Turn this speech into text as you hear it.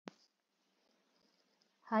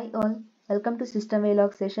Hi all, welcome to System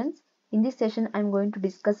Verilog sessions. In this session, I am going to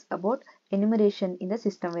discuss about enumeration in the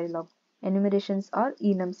System Verilog. Enumerations or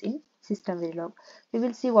enums in System Verilog. We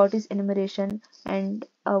will see what is enumeration and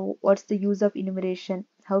what's the use of enumeration,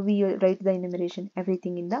 how we write the enumeration,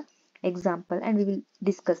 everything in the example, and we will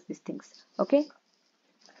discuss these things. Okay.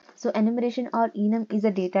 So enumeration or enum is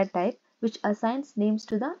a data type which assigns names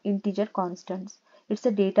to the integer constants. It's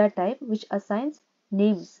a data type which assigns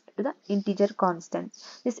names to the integer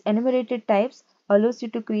constants. This enumerated types allows you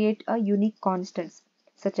to create a unique constants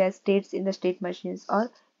such as states in the state machines or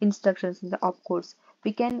instructions in the opcodes.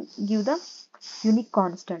 We can give the unique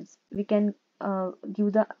constants. We can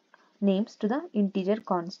give the names to the integer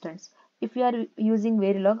constants. If we are using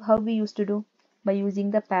Verilog, how we used to do? By using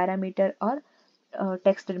the parameter or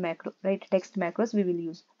text macro, right? Text macros we will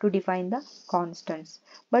use to define the constants,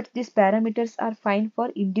 but these parameters are fine for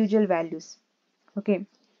individual values. Okay,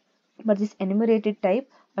 but this enumerated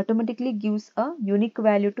type automatically gives a unique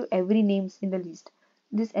value to every names in the list.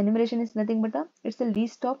 This enumeration is nothing but it's a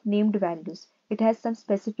list of named values. It has some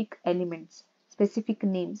specific elements, specific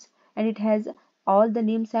names, and it has all the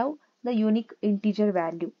names have the unique integer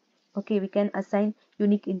value. Okay, we can assign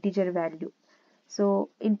unique integer value. So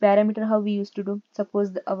in parameter, how we used to do?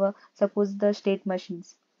 Suppose the state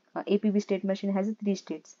machines, APB state machine has three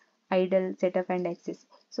states: idle, setup, and access.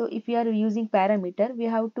 So if we are using parameter, we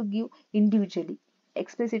have to give individually,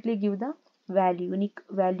 explicitly give the value, unique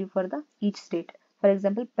value for the each state. For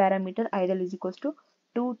example, parameter idle is equals to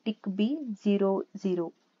 2 tick b 0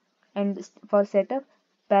 0, and for setup,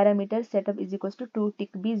 parameter setup is equals to 2 tick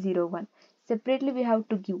b 0 1. Separately we have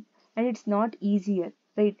to give, and it's not easier,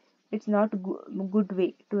 right? It's not good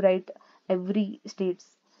way to write every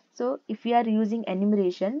states. So if we are using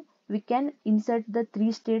enumeration, we can insert the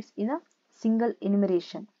three states in a single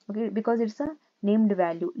enumeration. Okay, because it's a named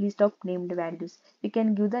value, list of named values. We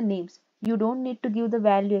can give the names. You don't need to give the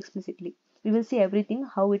value explicitly. We will see everything,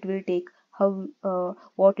 how it will take, how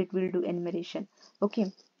what it will do enumeration.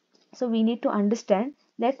 Okay, so we need to understand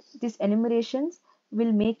that these enumerations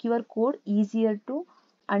will make your code easier to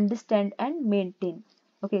understand and maintain.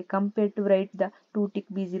 Okay, compared to write the 2 tick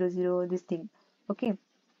b00 this thing. Okay,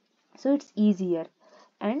 so it's easier,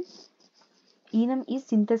 and enum is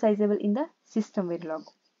synthesizable in the system verilog.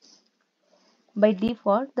 By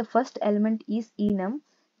default, the first element is enum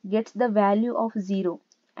gets the value of 0,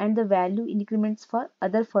 and the value increments for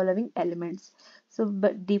other following elements. So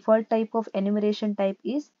but default type of enumeration type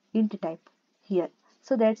is int type here.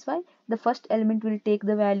 So that's why the first element will take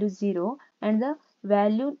the value 0 and the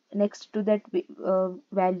value next to that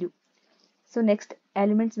value. So next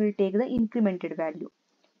elements will take the incremented value.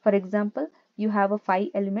 For example, you have a 5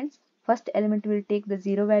 elements. First element will take the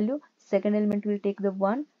 0 value, second element will take the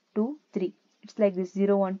 1, 2, 3. It's like this: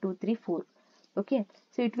 0, 1, 2, 3, 4. Okay,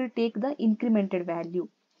 so it will take the incremented value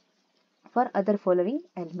for other following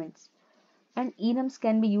elements. And enums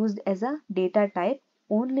can be used as a data type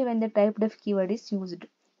only when the typedef keyword is used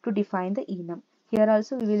to define the enum. Here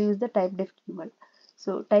also we will use the typedef keyword.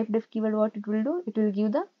 So typedef keyword, what it will do? It will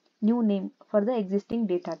give the new name for the existing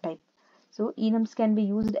data type. So enums can be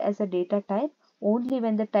used as a data type only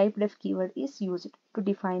when the typedef keyword is used to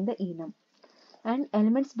define the enum. And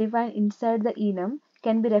elements defined inside the enum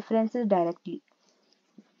can be referenced directly,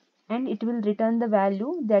 and it will return the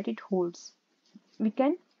value that it holds. We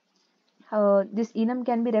can this enum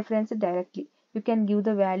can be referenced directly. You can give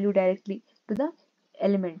the value directly to the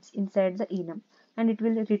elements inside the enum, and it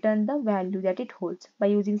will return the value that it holds. By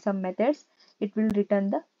using some methods, it will return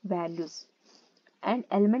the values. And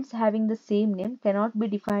elements having the same name cannot be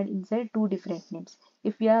defined inside two different names.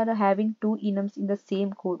 If we are having two enums in the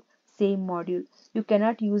same code, same module, you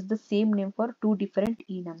cannot use the same name for two different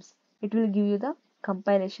enums. It will give you the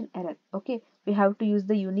compilation error. Okay, we have to use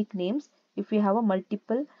the unique names if we have a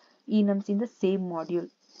multiple enums in the same module.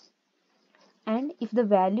 And if the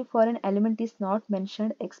value for an element is not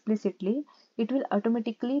mentioned explicitly, it will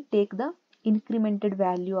automatically take the incremented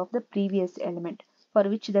value of the previous element for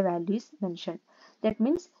which the value is mentioned. That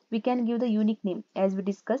means we can give the unique name. As we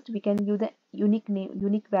discussed, we can give the unique name,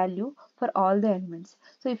 unique value for all the elements.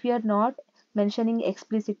 So if you are not mentioning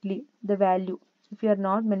explicitly the value, if you are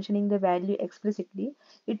not mentioning the value explicitly,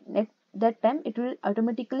 at that time it will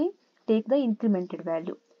automatically take the incremented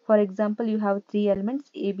value. For example, you have three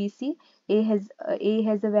elements A, B, C. A has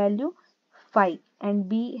a value 5 and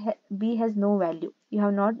B has no value. You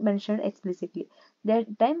have not mentioned explicitly.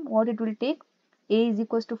 That time what it will take? A is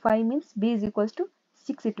equals to 5 means B is equals to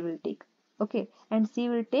 6 it will take. Okay, and C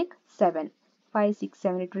will take 7. 5, 6,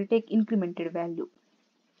 7. It will take incremented value.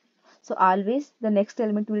 So always the next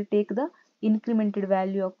element will take the incremented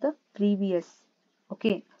value of the previous.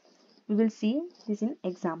 Okay, we will see this in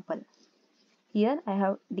example. Here I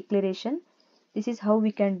have declaration. This is how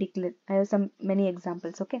we can declare. I have some many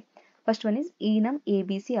examples. Okay, first one is enum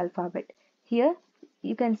ABC alphabet. Here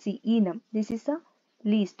you can see enum. This is a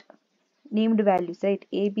list named values, right?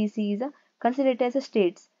 ABC is a consider it as a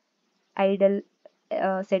states, idle,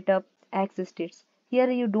 setup, access states. Here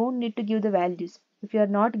you don't need to give the values. If you are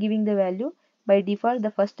not giving the value, by default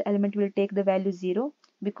the first element will take the value 0,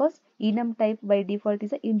 because enum type by default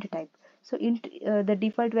is a int type. So int, the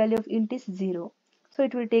default value of int is 0. So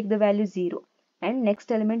it will take the value 0. And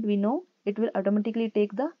next element we know it will automatically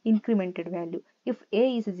take the incremented value. If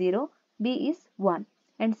A is 0, B is 1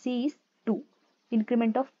 and C is 2.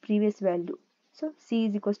 Increment of previous value. So C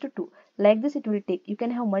is equals to 2. Like this it will take. You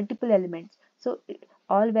can have multiple elements. So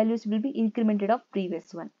all values will be incremented of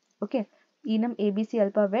previous one. Okay. Enum ABC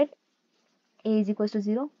alphabet. A is equals to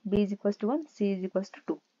 0, B is equals to 1, C is equals to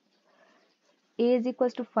 2. A is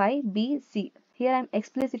equals to 5, B, C. Here I am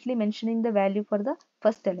explicitly mentioning the value for the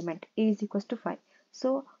first element. A is equals to 5.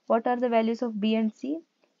 So what are the values of B and C?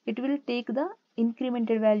 It will take the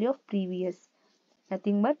incremented value of previous.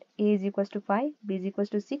 Nothing but A is equals to 5, B is equals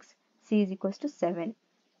to 6, C is equals to 7.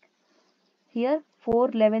 Here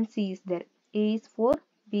 4, 11, C is there. A is 4,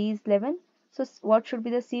 B is 11. So what should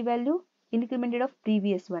be the C value? Incremented of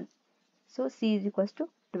previous one. So C is equals to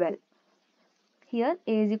 12. Here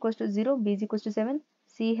A is equals to 0, B is equals to 7,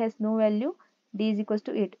 C has no value, D is equals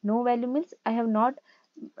to 8. No value means I have not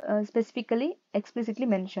specifically explicitly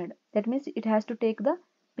mentioned. That means it has to take the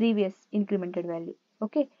previous incremented value.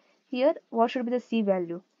 Okay. Here what should be the C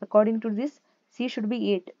value? According to this, C should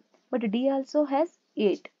be 8. But D also has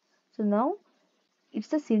 8. So now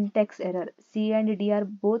it's a syntax error. C and D are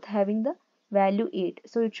both having the value 8.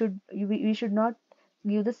 So it should we should not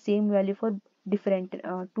give the same value for different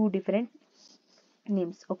two different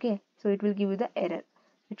names. Okay, so it will give you the error.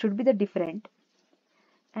 It should be the different.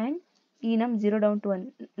 And enum 0 down to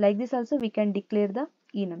 1, like this also we can declare the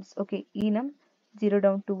enums. Okay, enum 0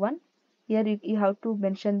 down to 1. Here you have to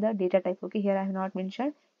mention the data type. Okay, here I have not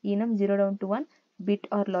mentioned. Enum 0 down to 1, bit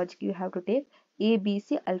or logic you have to take. A B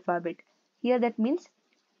C alphabet. Here that means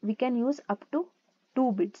we can use up to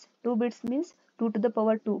 2 bits. 2 bits means 2 to the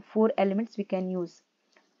power 2, 4 elements we can use.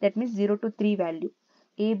 That means 0 to 3 value.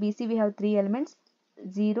 A B C we have 3 elements,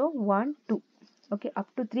 0 1 2. Okay,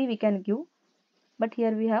 up to 3 we can give, but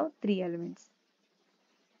here we have 3 elements.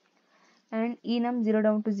 And enum 0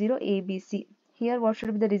 down to 0 ABC. Here what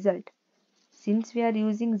should be the result? Since we are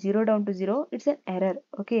using 0 down to 0, it's an error.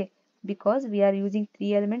 Okay, because we are using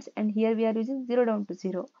 3 elements and here we are using 0 down to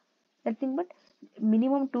 0. Nothing but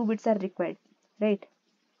minimum 2 bits are required, right?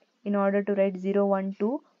 In order to write 0 1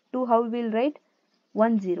 2, 2 how we will write?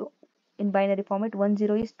 1 0. In binary format 1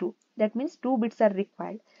 0 is 2. That means 2 bits are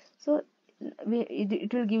required. So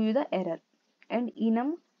it will give you the error. And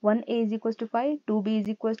enum 1a is equals to 5, 2b is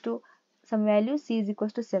equals to some value, c is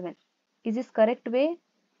equals to 7. Is this correct way?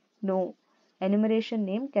 No. Enumeration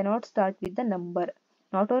name cannot start with the number.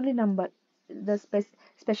 Not only number, the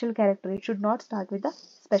special character. It should not start with the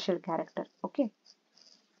special character. Okay.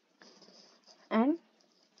 And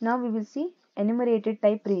now we will see enumerated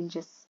type ranges.